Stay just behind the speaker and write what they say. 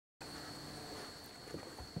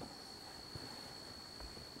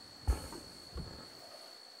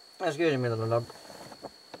Excuse me, little love.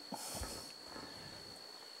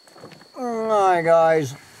 Alright,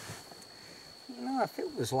 guys. You know, if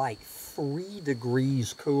it was like 3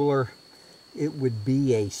 degrees cooler, it would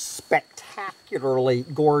be a spectacularly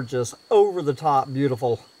gorgeous, over-the-top,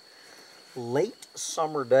 beautiful late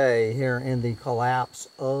summer day here in the collapse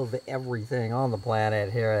of everything on the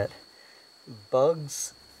planet here at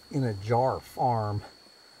Bugs in a Jar Farm,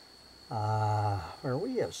 where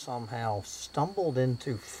we have somehow stumbled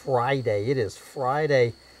into Friday. It is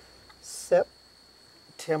Friday,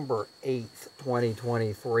 September 8th,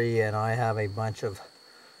 2023, and I have a bunch of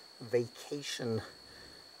vacation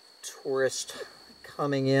tourists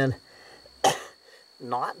coming in,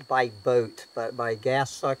 not by boat, but by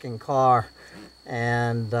gas-sucking car.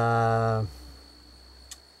 And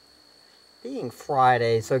being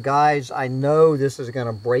Friday, so guys, I know this is going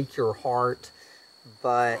to break your heart,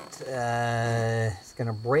 but it's going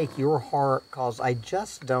to break your heart because I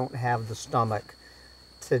just don't have the stomach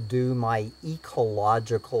to do my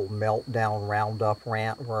ecological meltdown roundup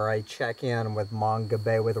rant where I check in with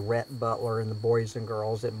Mongabay, with Rhett Butler and the boys and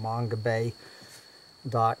girls at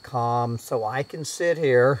Mongabay.com, so I can sit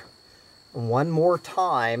here one more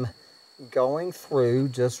time going through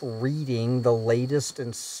just reading the latest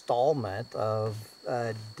installment of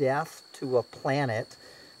Death to a Planet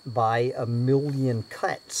by a Million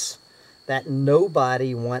Cuts that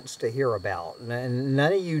nobody wants to hear about.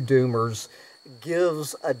 None of you doomers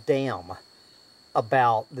gives a damn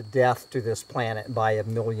about the death to this planet by a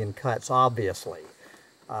million cuts, obviously.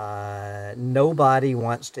 Nobody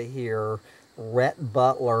wants to hear Rhett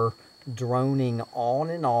Butler droning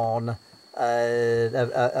on and on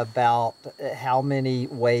about how many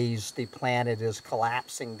ways the planet is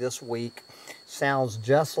collapsing this week. Sounds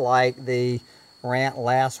just like the rant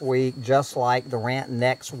last week, just like the rant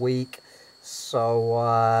next week.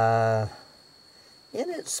 So, in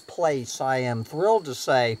its place, I am thrilled to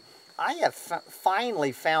say I have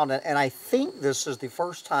finally found it, and I think this is the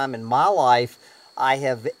first time in my life I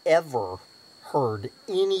have ever heard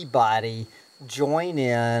anybody join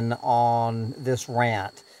in on this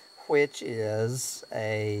rant, which is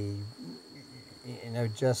a,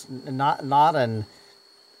 just not an,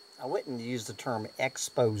 I wouldn't use the term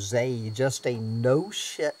expose, just a no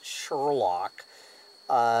shit Sherlock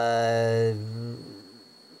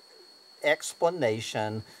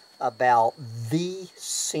explanation about the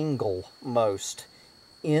single most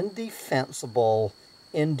indefensible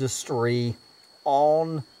industry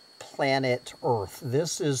on planet Earth.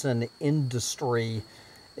 This is an industry,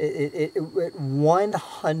 it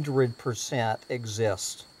 100%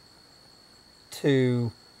 exists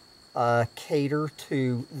to cater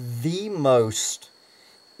to the most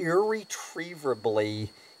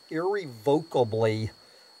irretrievably, irrevocably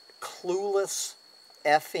clueless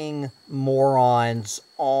effing morons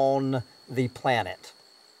on the planet.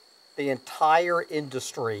 The entire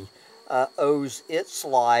industry owes its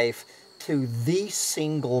life to the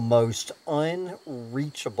single most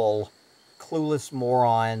unreachable clueless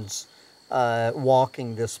morons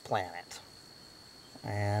walking this planet.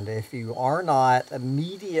 And if you are not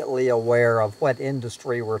immediately aware of what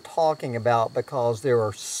industry we're talking about, because there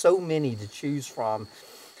are so many to choose from,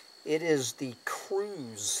 it is the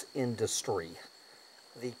cruise industry.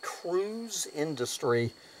 The cruise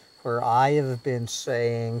industry, where I have been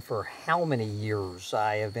saying for how many years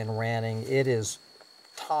I have been ranting, it is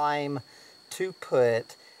time to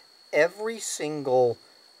put every single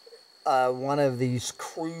one of these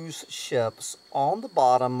cruise ships on the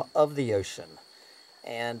bottom of the ocean,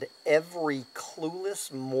 and every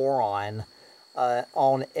clueless moron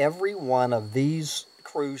on every one of these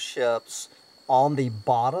cruise ships on the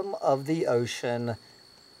bottom of the ocean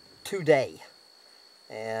today,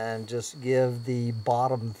 and just give the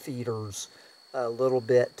bottom feeders a little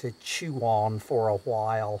bit to chew on for a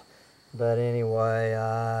while. But anyway,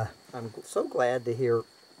 I'm so glad to hear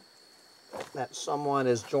that someone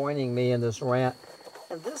is joining me in this rant.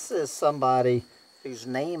 And this is somebody whose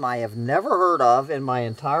name I have never heard of in my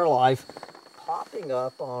entire life, popping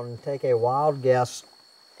up on, take a wild guess,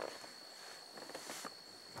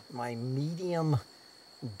 my medium.com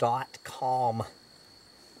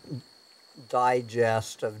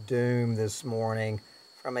digest of doom this morning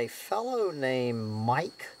from a fellow named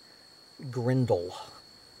Mike Grindle.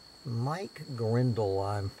 Mike Grindle,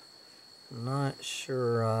 I'm not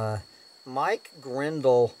sure. Mike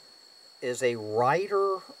Grindle is a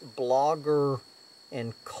writer, blogger,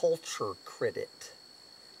 and culture critic.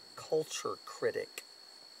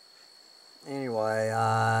 Anyway,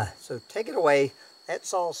 so take it away.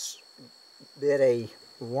 Let's all bid a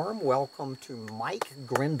warm welcome to Mike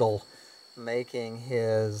Grindle. making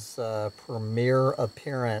his premiere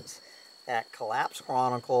appearance at Collapse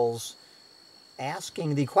Chronicles,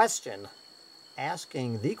 asking the question, and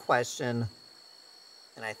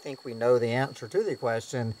I think we know the answer to the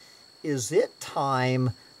question, is it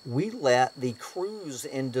time we let the cruise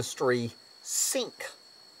industry sink?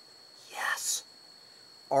 Yes.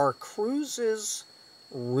 Are cruises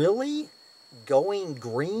really going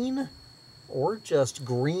green or just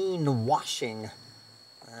greenwashing?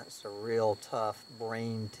 That's a real tough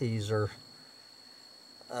brain teaser.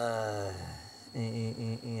 You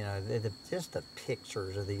know, just the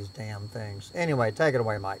pictures of these damn things. Anyway, take it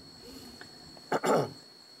away, Mike.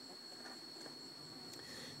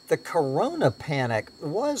 The corona panic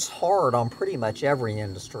was hard on pretty much every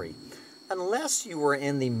industry. Unless you were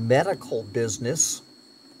in the medical business,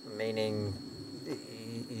 meaning,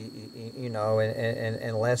 you know,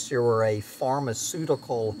 unless you were a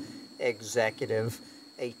pharmaceutical executive,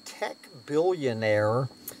 a tech billionaire,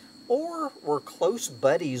 or were close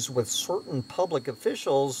buddies with certain public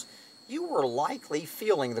officials, you were likely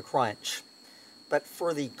feeling the crunch. But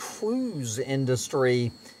for the cruise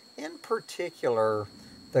industry in particular,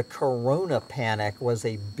 the corona panic was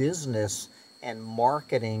a business and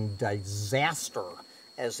marketing disaster,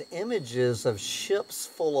 as images of ships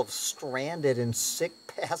full of stranded and sick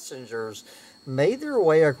passengers made their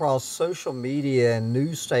way across social media and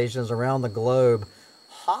news stations around the globe.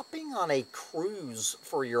 Hopping on a cruise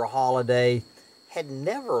for your holiday had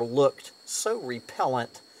never looked so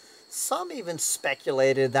repellent. Some even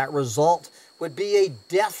speculated that result would be a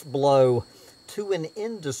death blow to an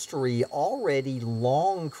industry already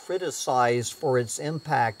long criticized for its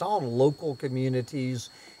impact on local communities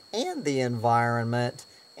and the environment,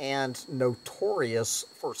 and notorious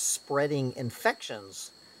for spreading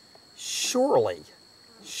infections. Surely,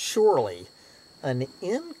 an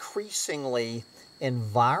increasingly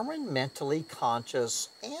environmentally conscious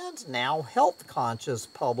and now health conscious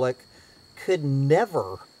public could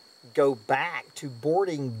never go back to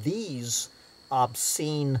boarding these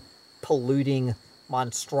obscene, polluting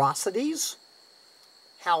monstrosities.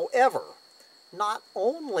 However, not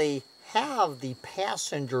only have the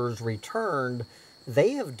passengers returned,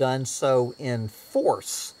 they have done so in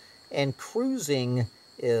force, and cruising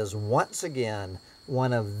is once again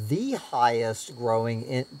one of the highest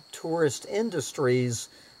growing tourist industries,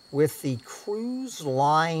 with the Cruise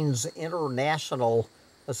Lines International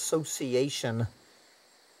Association,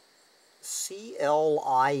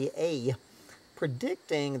 CLIA,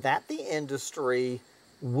 predicting that the industry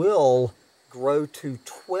will grow to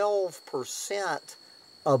 12%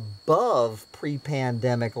 above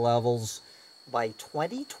pre-pandemic levels by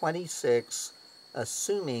 2026,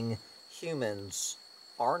 assuming humans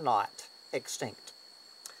are not extinct.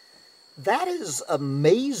 That is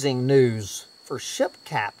amazing news for ship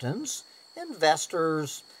captains,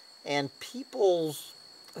 investors, and people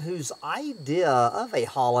whose idea of a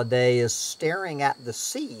holiday is staring at the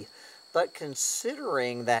sea. But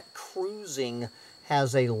considering that cruising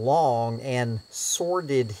has a long and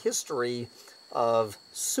sordid history of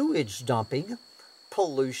sewage dumping,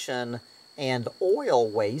 pollution, and oil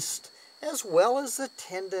waste, as well as the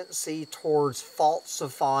tendency towards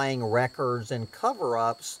falsifying records and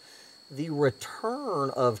cover-ups, the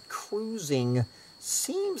return of cruising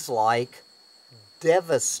seems like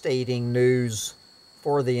devastating news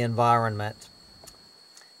for the environment.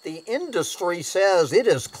 The industry says it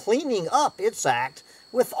is cleaning up its act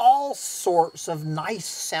with all sorts of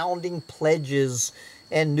nice-sounding pledges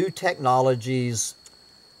and new technologies.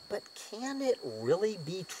 But can it really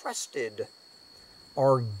be trusted?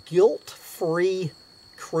 Are guilt-free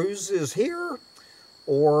cruises here?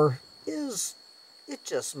 Or is it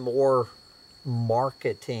just more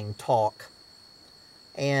marketing talk?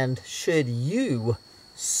 And should you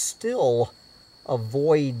still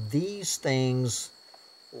avoid these things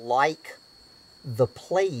like the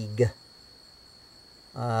plague?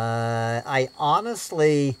 I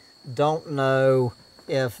honestly don't know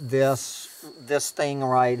if this thing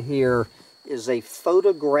right here is a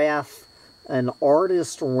photograph, an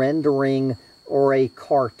artist rendering, or a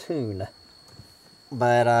cartoon.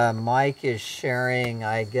 But Mike is sharing,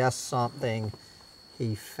 I guess, something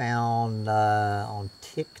he found on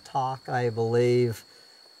TikTok, I believe.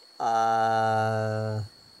 The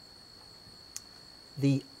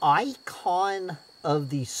Icon of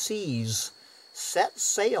the Seas set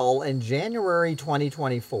sail in January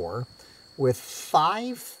 2024 with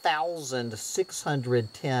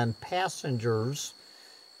 5,610 passengers,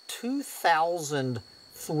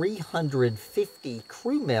 2,350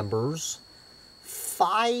 crew members,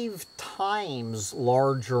 5 times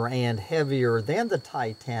larger and heavier than the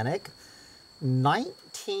Titanic,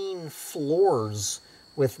 19 floors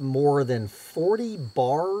with more than 40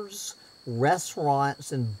 bars,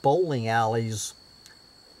 restaurants, and bowling alleys.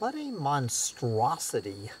 What a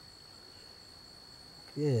monstrosity.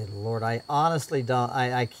 Good Lord, I honestly don't,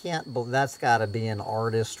 I can't, that's got to be an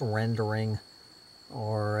artist rendering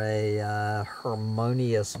or a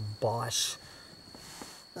Harmonious Bosch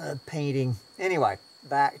painting. Anyway,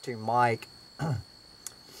 back to Mike.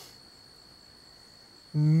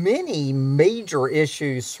 Many major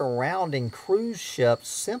issues surrounding cruise ships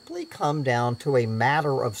simply come down to a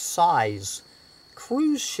matter of size.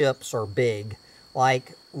 Cruise ships are big,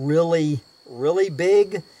 like really, really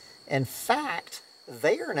big. In fact,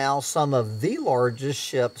 they are now some of the largest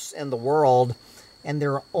ships in the world, and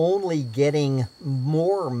they're only getting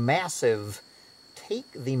more massive.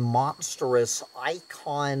 Take the monstrous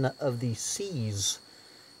Icon of the Seas,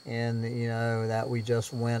 and that we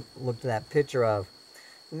just looked at that picture of.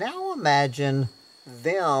 Now imagine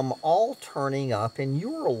them all turning up in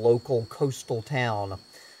your local coastal town.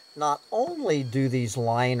 Not only do these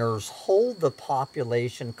liners hold the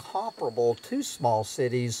population comparable to small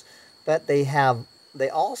cities, but they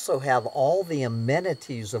also have all the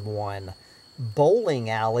amenities of one. Bowling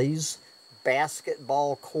alleys,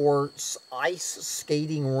 basketball courts, ice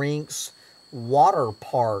skating rinks, water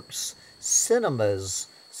parks, cinemas,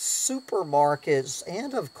 supermarkets,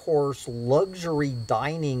 and of course luxury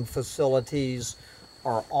dining facilities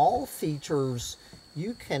are all features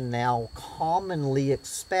you can now commonly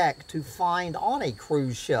expect to find on a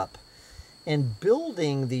cruise ship. And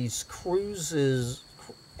building these cruises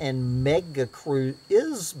and mega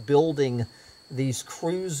cruises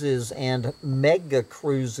and mega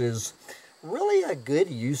cruises really a good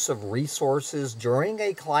use of resources during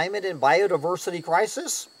a climate and biodiversity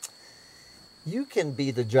crisis? You can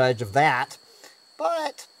be the judge of that.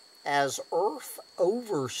 But as Earth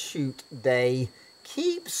Overshoot Day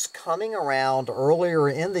keeps coming around earlier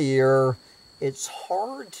in the year, it's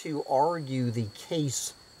hard to argue the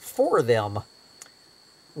case for them.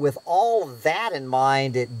 With all that in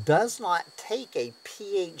mind, it does not take a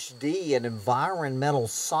PhD in environmental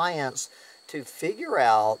science to figure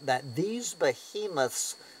out that these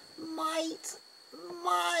behemoths might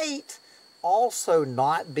also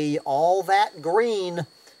not be all that green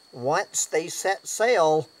once they set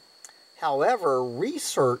sail. However,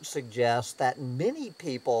 research suggests that many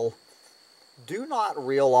people do not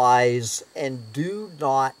realize and do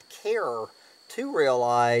not care to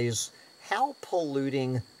realize how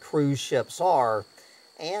polluting cruise ships are.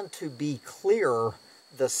 And to be clear,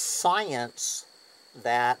 the science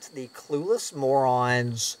that the clueless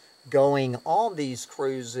morons going on these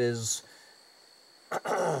cruises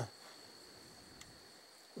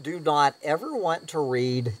do not ever want to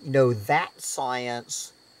read, that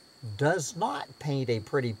science does not paint a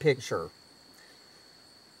pretty picture.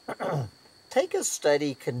 Take a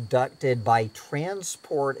study conducted by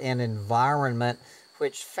Transport and Environment,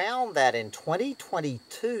 which found that in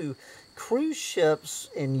 2022, cruise ships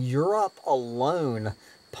in Europe alone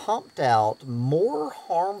pumped out more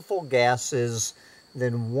harmful gases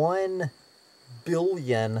than 1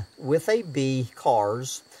 billion, with a B,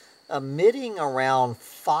 cars, emitting around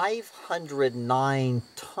 509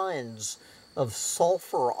 tons of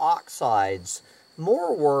sulfur oxides.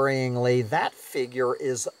 More worryingly, that figure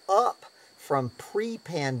is up from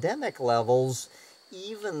pre-pandemic levels,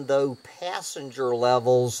 even though passenger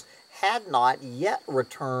levels had not yet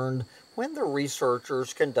returned when the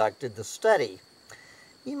researchers conducted the study.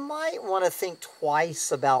 You might want to think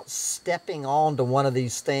twice about stepping onto one of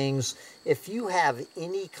these things if you have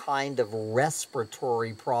any kind of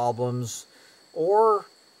respiratory problems, or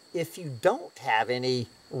if you don't have any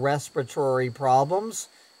respiratory problems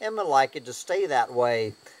and would like it to stay that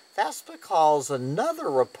way. That's because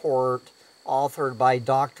another report authored by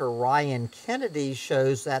Dr. Ryan Kennedy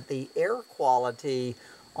shows that the air quality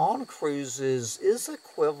on cruises is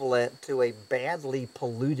equivalent to a badly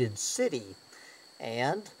polluted city.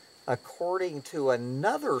 And according to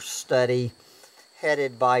another study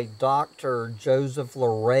headed by Dr. Joseph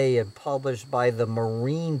Larray and published by the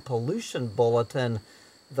Marine Pollution Bulletin,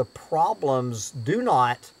 the problems do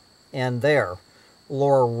not end there.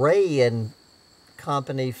 Larray and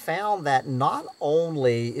company found that not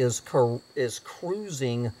only is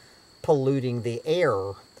cruising polluting the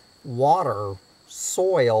air, water,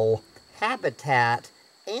 soil, habitat,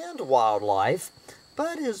 and wildlife,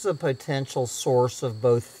 but is a potential source of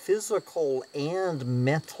both physical and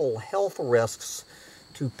mental health risks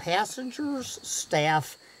to passengers,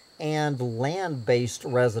 staff, and land-based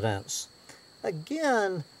residents.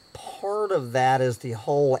 Again, part of that is the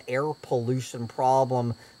whole air pollution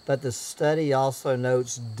problem but the study also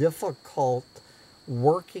notes difficult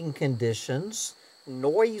working conditions,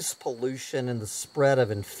 noise pollution, and the spread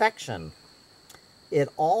of infection. It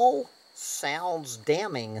all sounds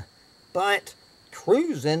damning, but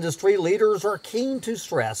cruise industry leaders are keen to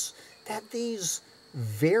stress that these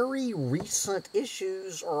very recent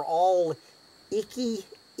issues are all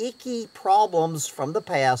icky problems from the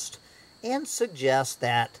past, and suggest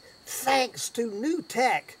that thanks to new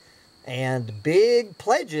tech and big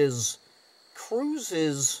pledges,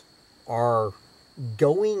 cruises are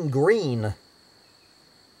going green.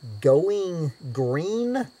 Going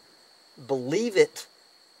green? Believe it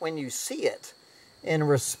when you see it. In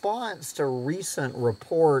response to recent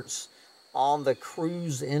reports on the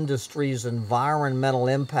cruise industry's environmental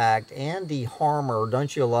impact, Andy Harmer,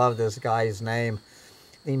 don't you love this guy's name,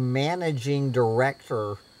 the managing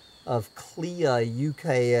director of CLIA UK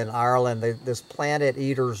and Ireland, this planet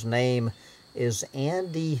eater's name is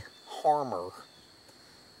Andy Harmer,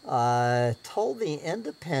 told The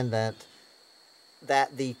Independent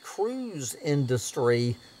that the cruise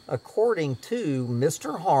industry, according to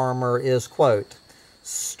Mr. Harmer, is, quote,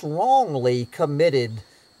 strongly committed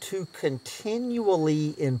to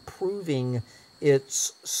continually improving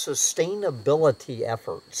its sustainability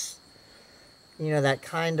efforts. You know, that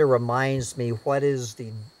kind of reminds me, what is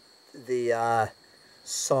the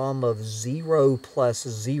sum of 0 plus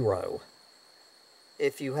 0?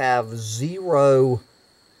 If you have 0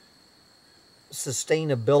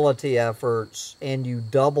 sustainability efforts and you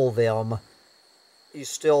double them, you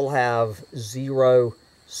still have 0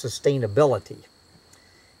 sustainability.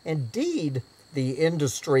 Indeed, the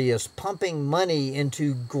industry is pumping money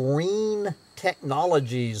into green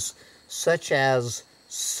technologies such as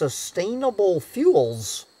sustainable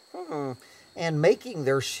fuels and making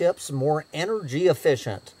their ships more energy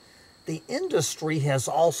efficient. The industry has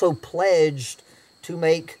also pledged to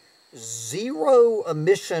make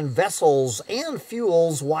zero-emission vessels and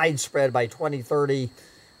fuels widespread by 2030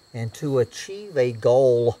 and to achieve a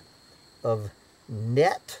goal of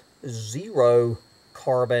net zero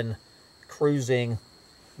carbon cruising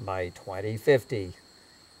by 2050.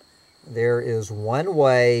 There is one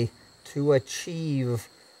way to achieve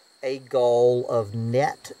a goal of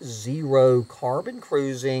net zero carbon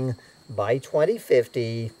cruising by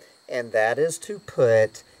 2050, and that is to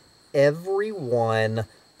put every one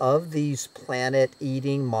of these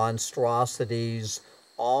planet-eating monstrosities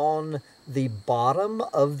on the bottom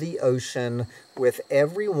of the ocean with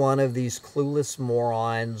every one of these clueless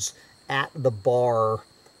morons at the bar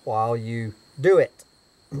while you do it.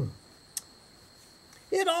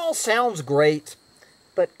 It all sounds great,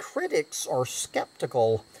 but critics are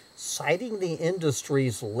skeptical, citing the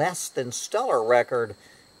industry's less than stellar record.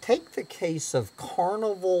 Take the case of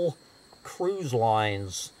Carnival Cruise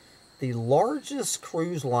Lines, the largest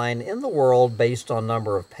cruise line in the world based on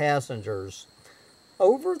number of passengers.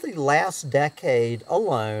 Over the last decade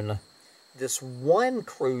alone, this one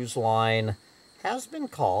cruise line has been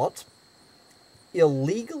caught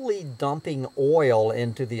illegally dumping oil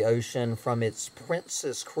into the ocean from its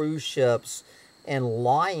Princess cruise ships and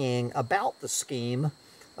lying about the scheme,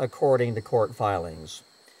 according to court filings.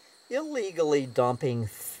 Illegally dumping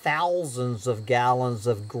thousands of gallons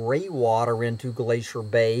of gray water into Glacier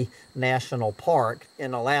Bay National Park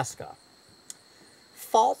in Alaska.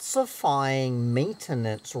 Falsifying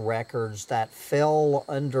maintenance records that fell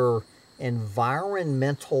under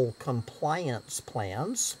environmental compliance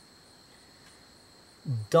plans.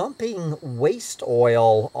 Dumping waste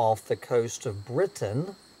oil off the coast of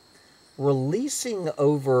Britain, releasing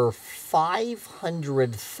over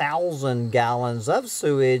 500,000 gallons of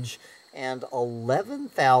sewage and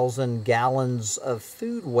 11,000 gallons of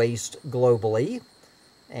food waste globally,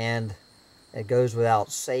 and it goes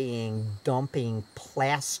without saying, dumping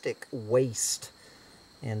plastic waste,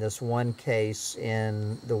 in this one case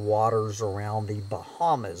in the waters around the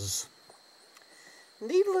Bahamas.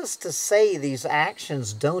 Needless to say, these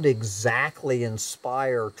actions don't exactly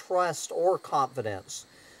inspire trust or confidence.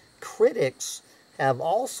 Critics have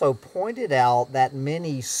also pointed out that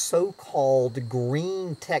many so-called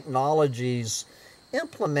green technologies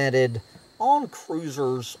implemented on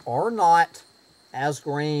cruisers are not as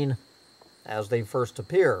green as they first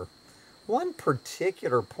appear. One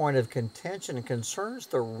particular point of contention concerns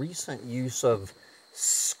the recent use of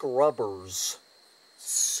scrubbers.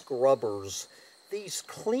 These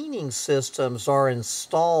cleaning systems are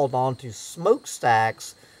installed onto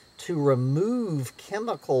smokestacks to remove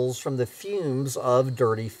chemicals from the fumes of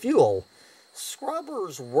dirty fuel.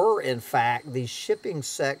 Scrubbers were, in fact, the shipping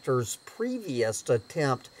sector's previous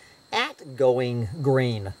attempt at going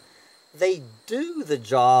green. they do the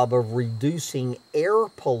job of reducing air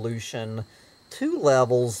pollution to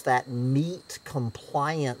levels that meet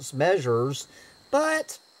compliance measures,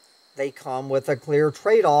 but they come with a clear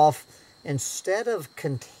trade-off. Instead of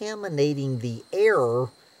contaminating the air,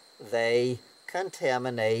 they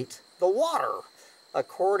contaminate the water.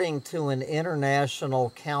 According to an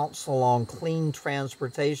International Council on Clean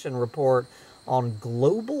Transportation report on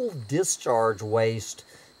global discharge waste,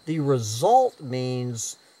 the result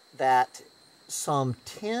means that some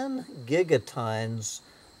 10 gigatons,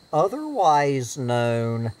 otherwise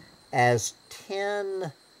known as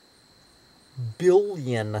 10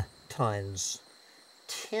 billion tons,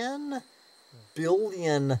 10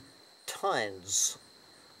 billion tons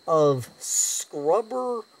of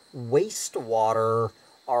scrubber wastewater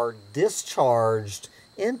are discharged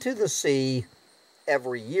into the sea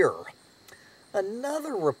every year.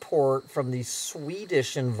 Another report from the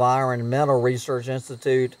Swedish Environmental Research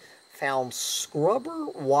Institute found scrubber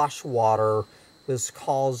wash water was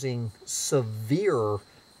causing severe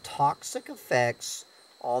toxic effects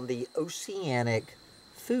on the oceanic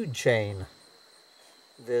food chain.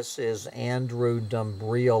 This is Andrew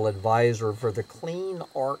Dumbriel, advisor for the Clean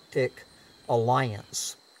Arctic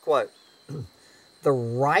Alliance. Quote, the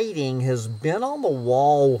writing has been on the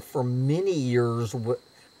wall for many years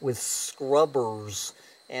with scrubbers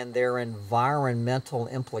and their environmental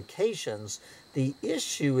implications. The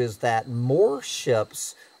issue is that more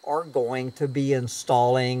ships are going to be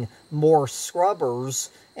installing more scrubbers,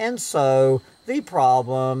 and so the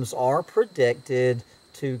problems are predicted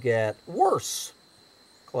to get worse.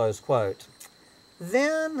 Close quote.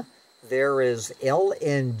 Then there is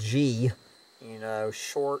LNG,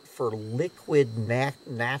 short for liquid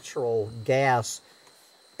natural gas,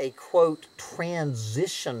 a quote,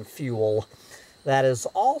 transition fuel that has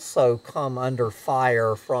also come under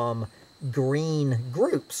fire from green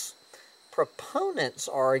groups. Proponents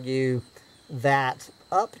argue that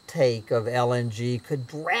uptake of LNG could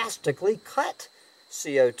drastically cut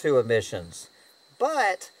CO2 emissions,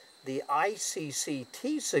 but the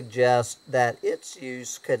ICCT suggests that its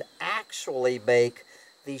use could actually make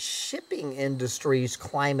the shipping industry's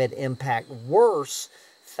climate impact worse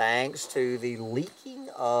thanks to the leaking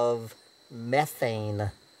of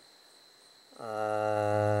methane.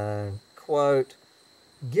 Quote,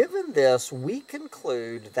 given this, we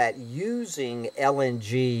conclude that using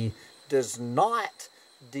LNG does not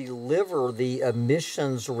deliver the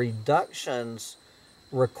emissions reductions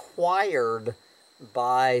required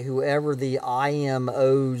by whoever the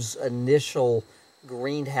IMO's initial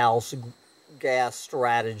greenhouse gas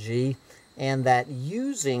strategy, and that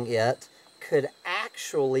using it could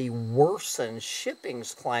actually worsen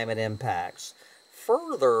shipping's climate impacts.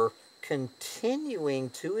 Further,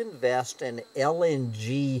 continuing to invest in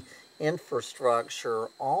LNG infrastructure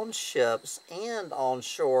on ships and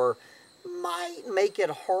onshore might make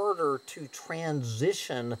it harder to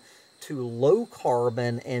transition to low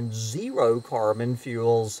carbon and zero carbon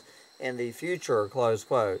fuels in the future, close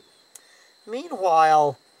quote.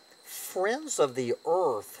 Meanwhile, Friends of the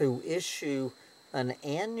Earth, who issue an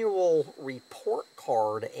annual report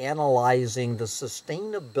card analyzing the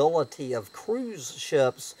sustainability of cruise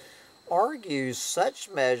ships, argues such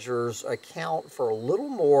measures account for little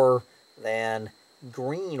more than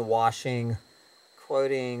greenwashing.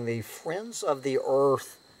 Quoting the Friends of the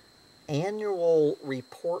Earth annual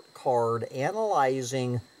report card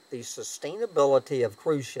analyzing the sustainability of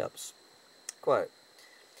cruise ships. Quote,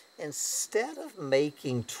 instead of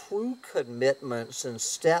making true commitments and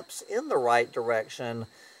steps in the right direction,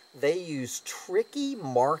 they use tricky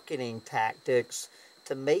marketing tactics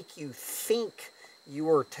to make you think you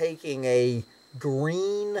are taking a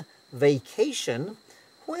green vacation,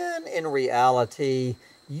 when in reality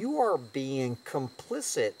you are being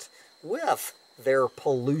complicit with their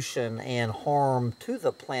pollution and harm to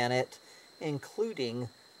the planet, including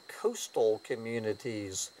coastal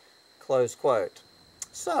communities, close quote.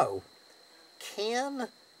 So, can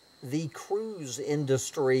the cruise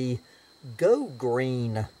industry go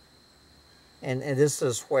green? And this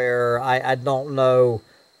is where I don't know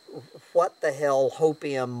what the hell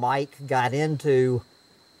Hopium Mike got into,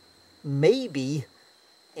 maybe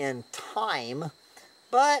in time,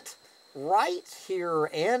 but right here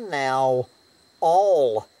and now,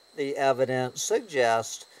 all the evidence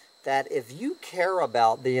suggests that if you care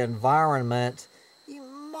about the environment, you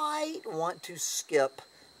might want to skip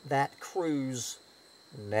that cruise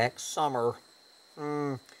next summer.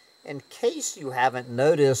 In case you haven't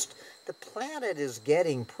noticed, the planet is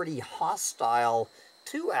getting pretty hostile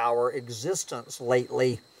to our existence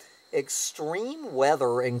lately. Extreme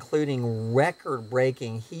weather, including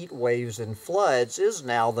record-breaking heat waves and floods, is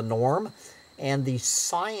now the norm, and the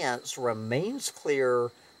science remains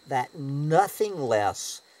clear that nothing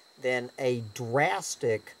less than a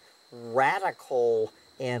drastic, radical,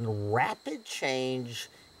 and rapid change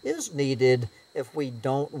is needed if we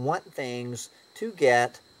don't want things to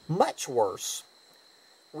get much worse.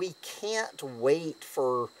 We can't wait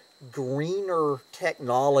for greener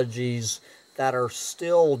technologies that are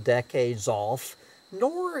still decades off,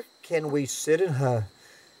 nor can we sit in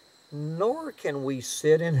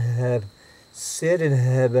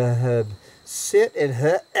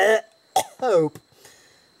hope.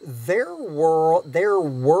 Their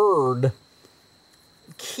word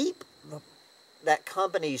keep that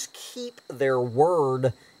companies keep their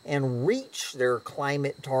word and reach their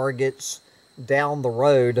climate targets down the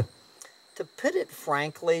road. To put it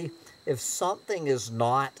frankly, if something is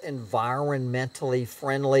not environmentally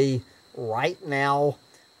friendly right now,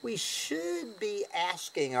 we should be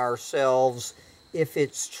asking ourselves if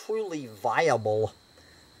it's truly viable.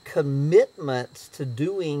 Commitment to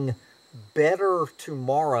doing better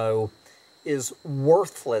tomorrow is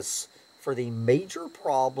worthless for the major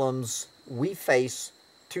problems we face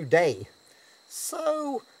today.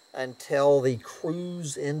 So, until the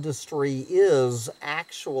cruise industry is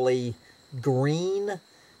actually green,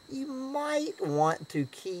 you might want to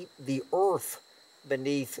keep the earth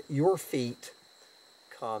beneath your feet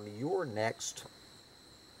come your next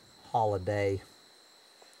holiday.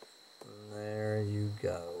 There you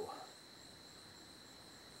go.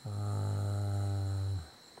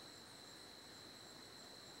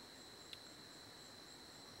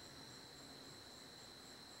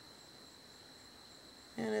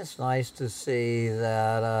 And it's nice to see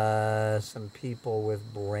that some people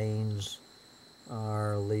with brains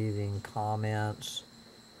are leaving comments.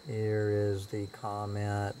 Here is the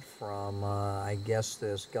comment from, I guess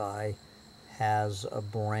this guy has a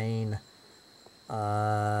brain.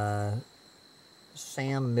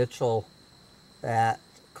 Sam Mitchell at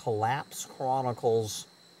Collapse Chronicles.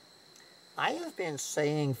 I have been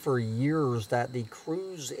saying for years that the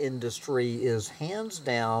cruise industry is hands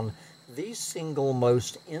down the single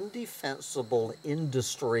most indefensible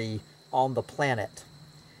industry on the planet.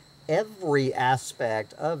 Every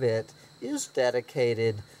aspect of it is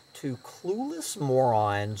dedicated to clueless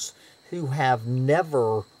morons who have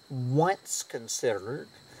never once considered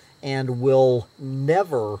and will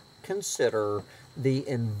never consider the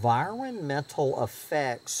environmental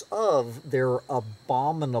effects of their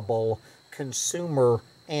abominable consumer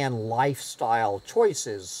and lifestyle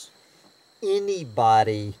choices.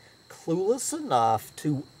 Anybody clueless enough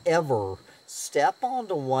to ever step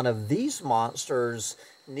onto one of these monsters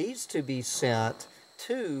needs to be sent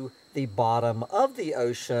to the bottom of the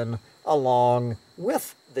ocean along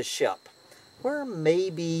with the ship, where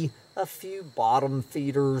maybe a few bottom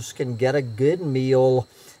feeders can get a good meal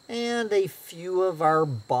and a few of our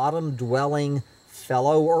bottom-dwelling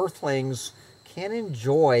fellow earthlings can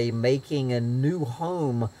enjoy making a new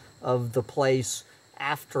home of the place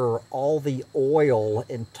after all the oil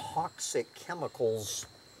and toxic chemicals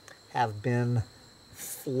have been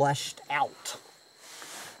flushed out.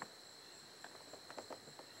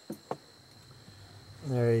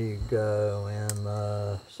 There you go.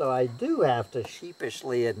 And so I do have to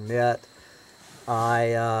sheepishly admit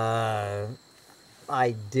I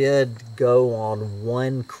did go on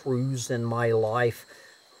one cruise in my life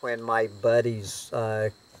when my buddy's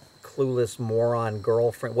clueless moron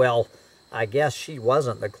girlfriend, well, I guess she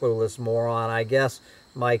wasn't the clueless moron. I guess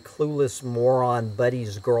my clueless moron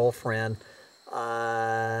buddy's girlfriend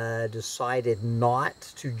decided not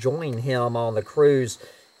to join him on the cruise,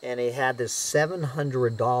 and he had this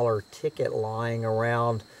 $700 ticket lying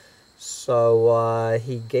around. So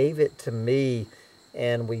he gave it to me,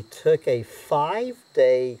 and we took a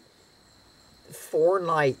 5-day,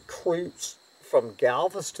 4-night cruise from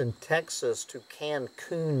Galveston, Texas to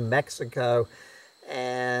Cancun, Mexico.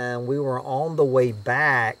 And we were on the way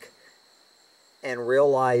back and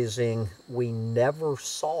realizing we never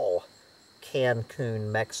saw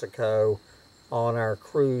Cancun, Mexico on our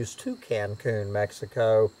cruise to Cancun,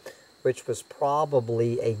 Mexico, which was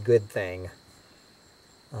probably a good thing.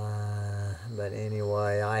 But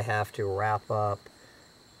anyway, I have to wrap up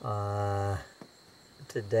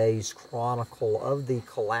today's Chronicle of the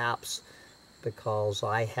Collapse because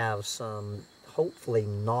I have some hopefully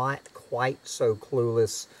not quite so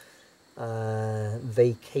clueless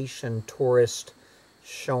vacation tourists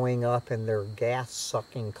showing up in their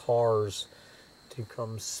gas-sucking cars to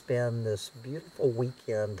come spend this beautiful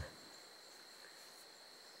weekend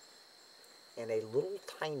and a little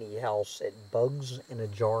tiny house at Bugs in a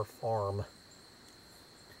Jar Farm.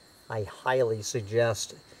 I highly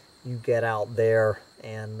suggest you get out there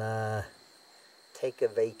and take a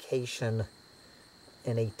vacation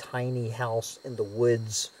in a tiny house in the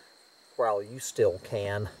woods while you still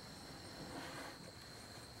can.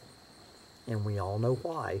 And we all know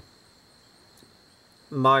why.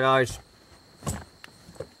 Bye, guys.